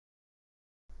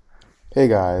Hey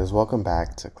guys, welcome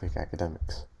back to Click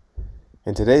Academics.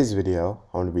 In today's video,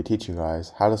 I'm going to be teaching you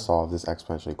guys how to solve this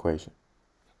exponential equation.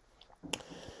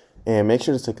 And make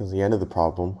sure to stick to the end of the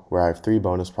problem where I have 3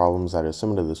 bonus problems that are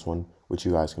similar to this one, which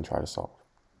you guys can try to solve.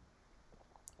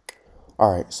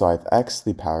 Alright, so I have x to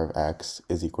the power of x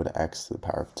is equal to x to the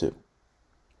power of 2.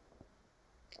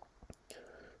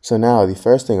 So now the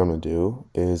first thing I'm going to do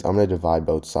is I'm going to divide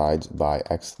both sides by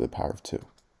x to the power of 2.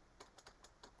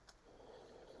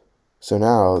 So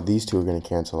now these two are going to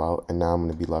cancel out, and now I'm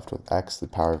going to be left with x to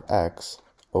the power of x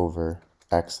over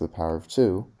x to the power of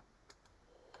 2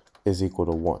 is equal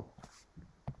to 1.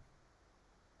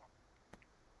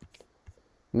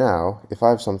 Now, if I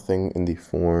have something in the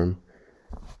form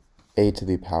a to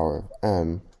the power of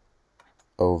m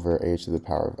over a to the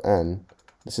power of n,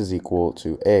 this is equal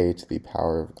to a to the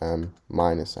power of m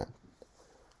minus n.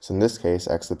 So in this case,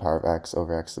 x to the power of x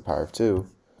over x to the power of 2,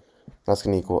 that's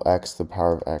going to equal x to the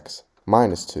power of x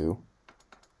minus 2,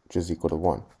 which is equal to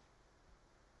 1.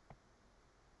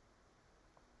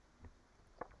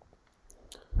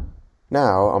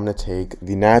 Now I'm going to take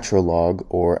the natural log,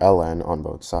 or ln, on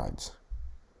both sides.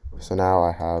 So now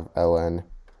I have ln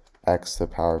x to the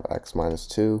power of x minus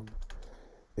 2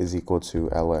 is equal to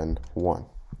ln 1.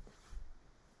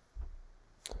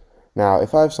 Now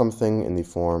if I have something in the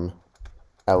form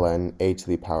ln a to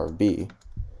the power of b,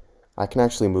 I can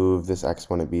actually move this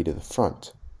exponent b to the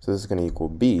front. So this is going to equal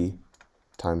b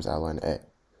times ln a.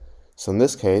 So in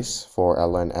this case, for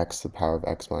ln x to the power of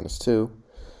x minus 2,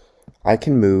 I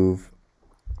can move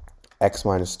x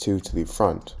minus 2 to the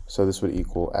front. So this would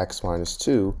equal x minus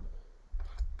 2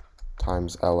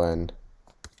 times ln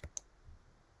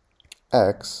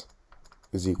x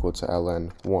is equal to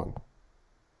ln 1.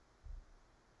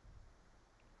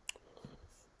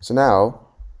 So now,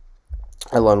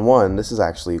 ln 1, this is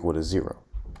actually equal to 0.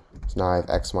 So now I have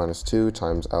x minus 2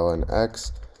 times ln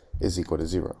x is equal to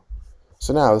 0.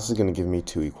 So now this is going to give me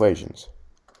two equations.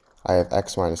 I have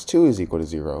x minus 2 is equal to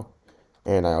 0,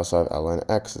 and I also have ln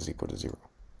x is equal to 0.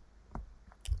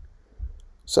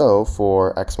 So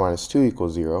for x minus 2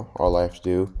 equals 0, all I have to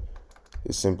do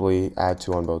is simply add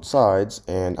 2 on both sides,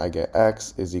 and I get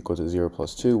x is equal to 0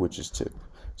 plus 2, which is 2.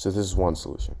 So this is one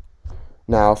solution.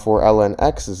 Now for ln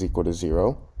x is equal to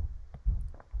 0,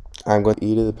 I'm going to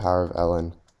e to the power of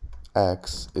ln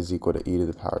x is equal to e to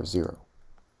the power of 0.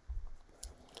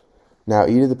 Now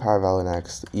e to the power of ln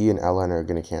x, the e and ln are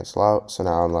going to cancel out, so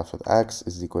now I'm left with x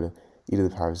is equal to e to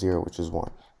the power of 0, which is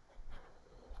 1.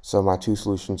 So my two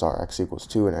solutions are x equals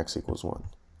 2 and x equals 1.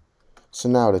 So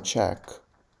now to check,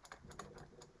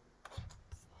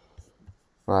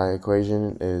 my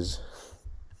equation is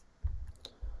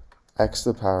x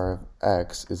to the power of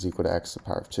x is equal to x to the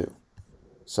power of 2.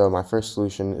 So my first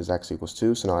solution is x equals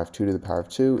 2, so now I have 2 to the power of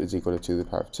 2 is equal to 2 to the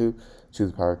power of 2. 2 to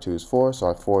the power of 2 is 4, so I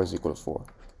have 4 is equal to 4.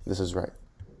 This is right.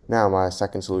 Now my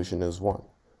second solution is 1.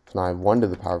 So now I have 1 to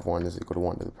the power of 1 is equal to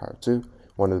 1 to the power of 2.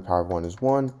 1 to the power of 1 is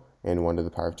 1, and 1 to the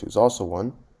power of 2 is also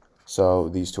 1. So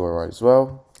these two are right as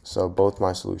well. So both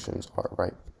my solutions are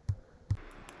right.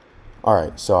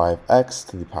 Alright, so I have x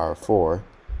to the power of 4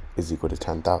 is equal to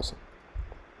 10,000.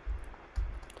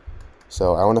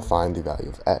 So I want to find the value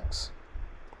of x.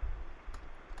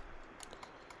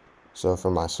 So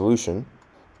for my solution,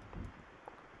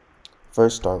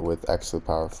 first start with x to the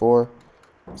power of 4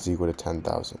 is equal to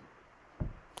 10,000.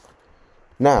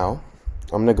 Now,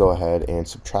 I'm going to go ahead and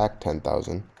subtract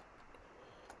 10,000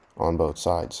 on both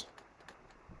sides.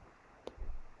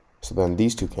 So then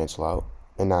these two cancel out,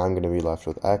 and now I'm going to be left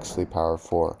with x to the power of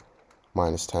 4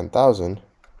 minus 10,000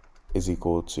 is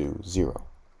equal to 0.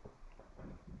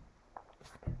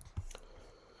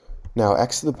 Now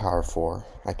x to the power of 4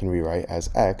 I can rewrite as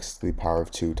x to the power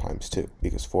of 2 times 2,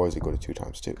 because 4 is equal to 2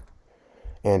 times 2.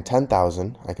 And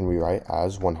 10,000 I can rewrite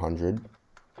as 100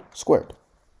 squared.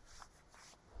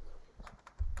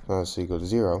 So that's equal to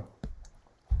 0.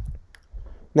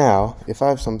 Now, if I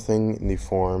have something in the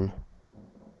form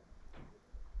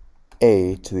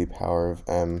a to the power of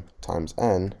m times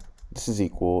n, this is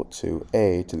equal to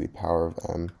a to the power of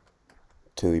m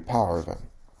to the power of m.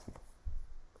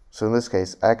 So in this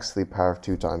case, x to the power of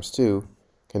 2 times 2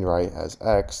 can write as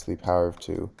x to the power of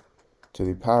 2 to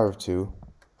the power of 2.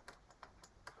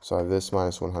 So I have this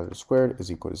minus 100 squared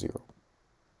is equal to 0.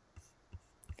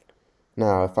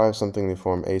 Now, if I have something in the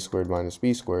form a squared minus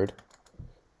b squared,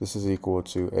 this is equal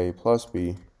to a plus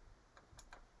b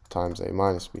times a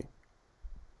minus b.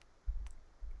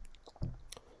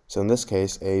 So in this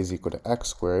case, a is equal to x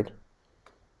squared,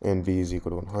 and b is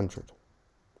equal to 100.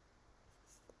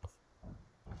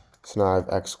 So now I have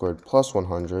x squared plus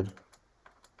 100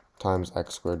 times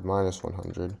x squared minus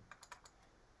 100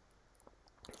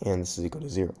 and this is equal to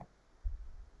 0.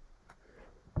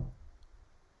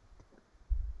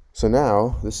 So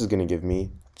now this is going to give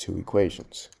me two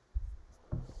equations.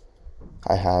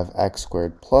 I have x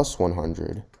squared plus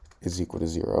 100 is equal to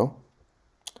 0,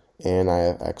 and I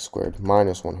have x squared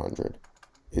minus 100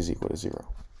 is equal to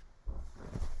 0.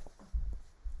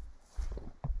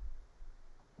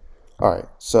 Alright,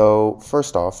 so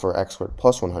first off, for x squared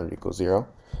plus 100 equals 0,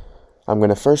 I'm going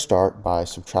to first start by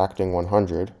subtracting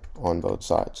 100 on both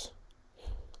sides.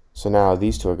 So now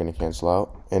these two are going to cancel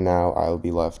out, and now I'll be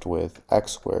left with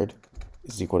x squared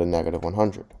is equal to negative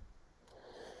 100.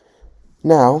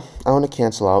 Now, I want to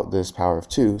cancel out this power of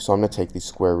 2, so I'm going to take the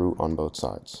square root on both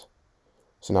sides.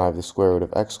 So now I have the square root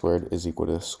of x squared is equal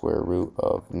to the square root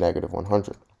of negative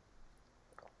 100.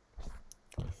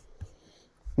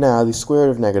 Now, the square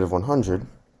root of negative 100,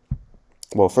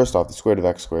 well, first off, the square root of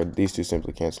x squared, these two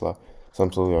simply cancel out. So I'm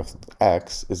totally left with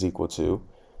x is equal to,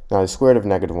 now the square root of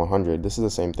negative 100, this is the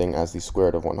same thing as the square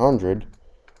root of 100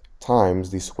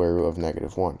 times the square root of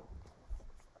negative 1.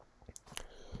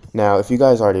 Now, if you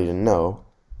guys already didn't know,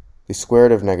 the square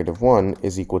root of negative 1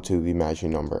 is equal to the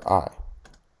imaginary number I.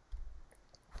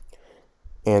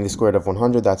 And the square root of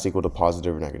 100, that's equal to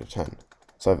positive or negative 10.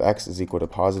 So I have x is equal to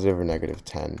positive or negative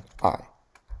 10i.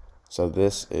 So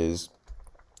these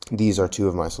are two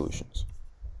of my solutions.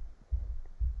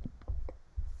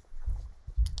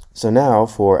 So now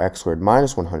for x squared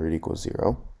minus 100 equals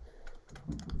 0,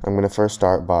 I'm going to first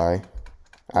start by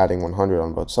adding 100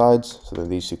 on both sides, so that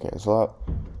these two cancel out.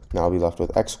 Now I'll be left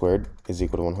with x squared is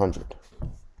equal to 100.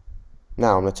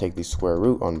 Now I'm going to take the square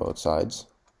root on both sides.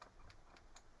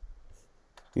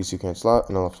 These two cancel out,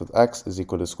 and I'm left with x is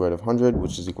equal to the square root of 100,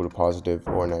 which is equal to positive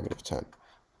or negative 10.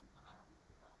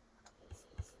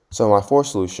 So my four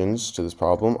solutions to this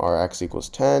problem are x equals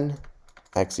 10,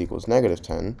 x equals negative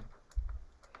 10,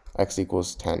 x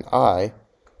equals 10i,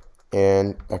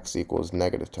 and x equals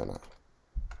negative 10i.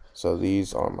 So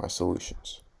these are my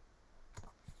solutions.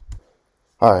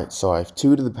 Alright, so I have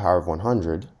 2 to the power of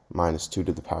 100 minus 2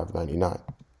 to the power of 99.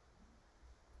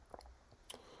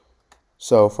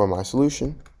 So for my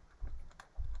solution,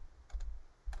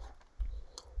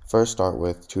 first start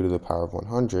with 2 to the power of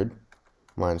 100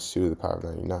 minus 2 to the power of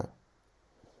 99.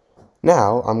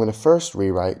 Now I'm going to first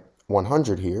rewrite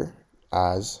 100 here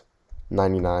as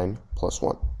 99 plus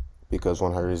 1, because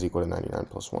 100 is equal to 99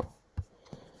 plus 1.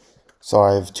 So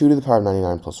I have 2 to the power of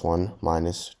 99 plus 1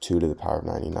 minus 2 to the power of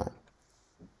 99.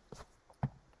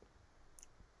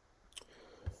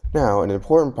 Now, an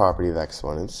important property of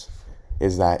exponents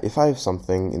is that if I have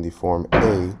something in the form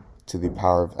a to the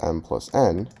power of m plus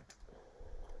n,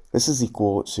 this is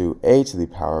equal to a to the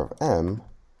power of m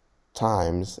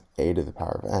times a to the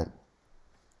power of n.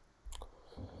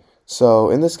 So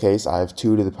in this case, I have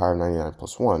 2 to the power of 99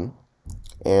 plus 1,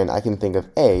 and I can think of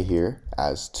a here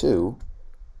as 2,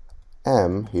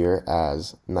 m here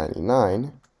as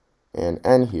 99, and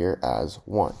n here as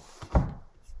 1.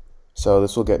 So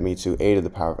this will get me to a to the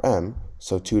power of m,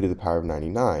 so 2 to the power of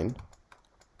 99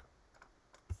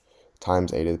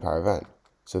 times a to the power of n.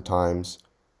 So times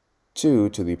 2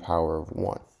 to the power of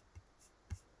 1.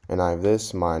 And I have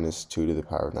this minus 2 to the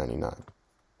power of 99.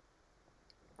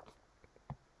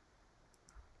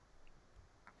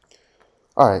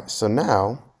 Alright, so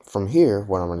now, from here,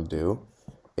 what I'm going to do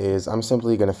is I'm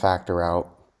simply going to factor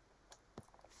out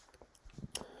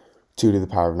 2 to the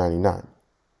power of 99.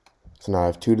 So now I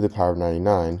have 2 to the power of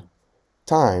 99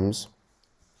 times,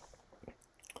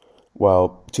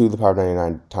 well, 2 to the power of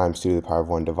 99 times 2 to the power of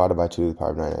 1 divided by 2 to the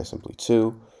power of 99 is simply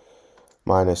 2,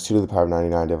 minus 2 to the power of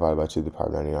 99 divided by 2 to the power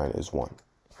of 99 is 1.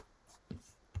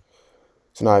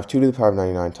 So now I have 2 to the power of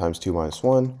 99 times 2 minus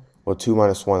 1. Well, 2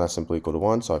 minus 1, that's simply equal to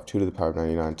 1, so I have 2 to the power of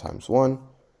 99 times 1,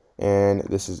 and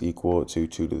this is equal to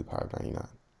 2 to the power of 99.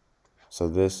 So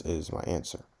this is my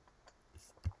answer.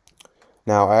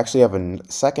 Now, I actually have a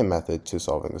second method to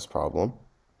solving this problem.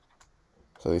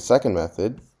 So the second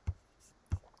method,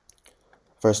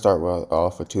 first start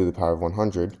off with 2 to the power of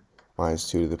 100 minus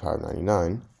 2 to the power of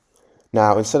 99.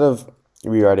 Now, instead of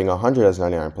rewriting 100 as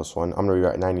 99 plus 1, I'm going to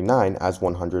rewrite 99 as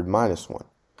 100 minus 1.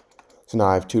 So now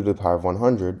I have 2 to the power of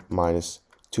 100 minus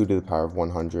 2 to the power of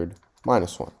 100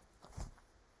 minus 1.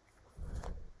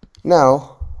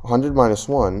 Now, 100 minus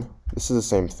 1, this is the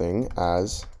same thing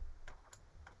as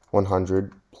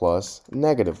 100 plus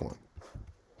negative 1.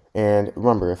 And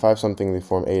remember, if I have something in the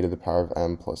form a to the power of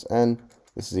m plus n,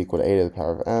 this is equal to a to the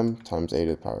power of m times a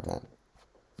to the power of n.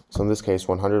 So in this case,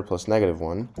 100 plus negative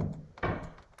 1,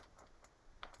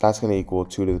 that's going to equal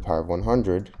 2 to the power of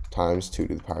 100 times 2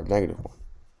 to the power of negative 1.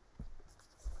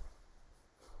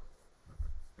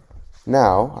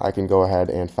 Now, I can go ahead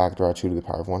and factor out 2 to the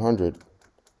power of 100.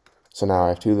 So now I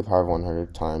have 2 to the power of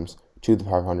 100 times 2 to the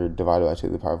power of 100 divided by 2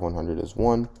 to the power of 100 is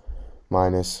 1,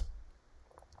 minus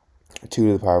 2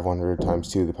 to the power of 100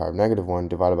 times 2 to the power of negative 1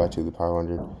 divided by 2 to the power of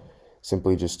 100,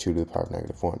 simply just 2 to the power of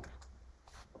negative 1.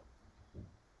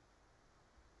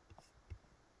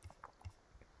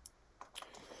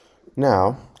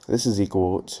 Now, this is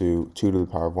equal to 2 to the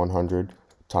power of 100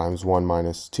 times 1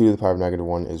 minus 2 to the power of negative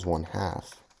 1 is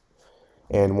 1/2.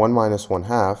 And 1 minus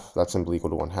 1/2, that's simply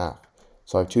equal to 1/2.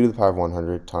 So I have 2 to the power of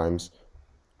 100 times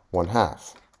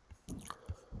 1/2.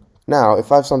 Now, if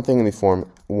I have something in the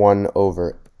form 1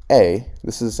 over a,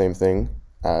 this is the same thing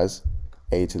as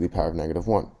a to the power of negative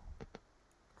 1.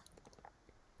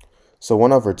 So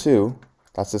 1 over 2,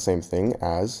 that's the same thing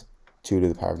as 2 to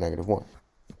the power of negative 1.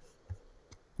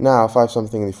 Now, if I have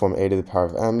something in the form a to the power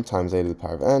of m times a to the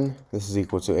power of n, this is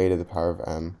equal to a to the power of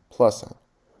m plus n.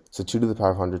 So 2 to the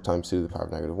power of 100 times 2 to the power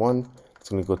of negative 1, it's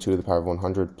going to equal 2 to the power of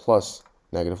 100 plus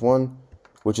negative 1,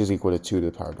 which is equal to 2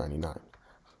 to the power of 99.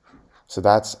 So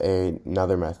that's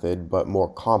another method, but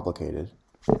more complicated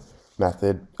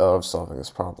method of solving this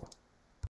problem.